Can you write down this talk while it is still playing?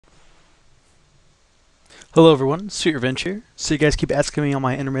Hello everyone, Sweet Revenge here. So you guys keep asking me on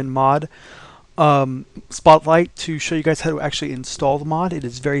my EndermanMod spotlight to show you guys how to actually install the mod. It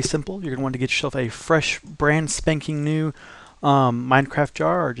is very simple. You're going to want to get yourself a fresh, brand spanking new Minecraft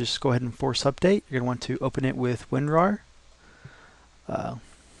jar, or just go ahead and force update. You're going to want to open it with WinRAR.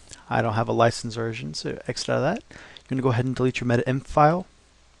 I don't have a licensed version, so exit out of that. You're going to go ahead and delete your meta.inf file.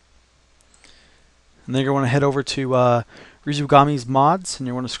 And then you're going to want to head over to Rizugami's mods, and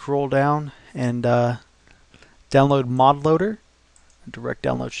you want to scroll down and download ModLoader. Direct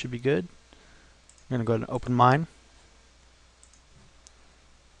download should be good. I'm going to go ahead and open mine.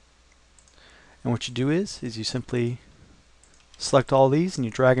 And what you do is you simply select all these and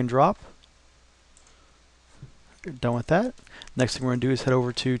you drag and drop. You're done with that. Next thing we're going to do is head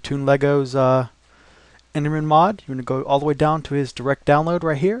over to Toon Lego's Enderman mod. You're going to go all the way down to his direct download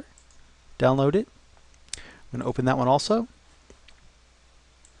right here. Download it. I'm going to open that one also.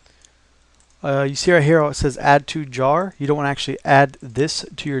 You see right here it says add to jar. You don't want to actually add this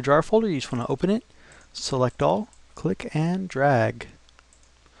to your jar folder. You just want to open it, select all, click and drag.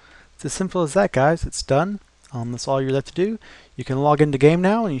 It's as simple as that, guys. It's done. That's all you're left to do. You can log into game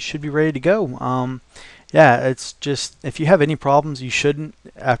now and you should be ready to go. Yeah, it's just, if you have any problems, you shouldn't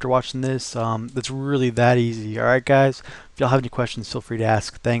after watching this. It's really that easy. Alright guys, if y'all have any questions, feel free to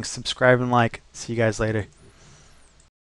ask. Thanks, subscribe and like. See you guys later.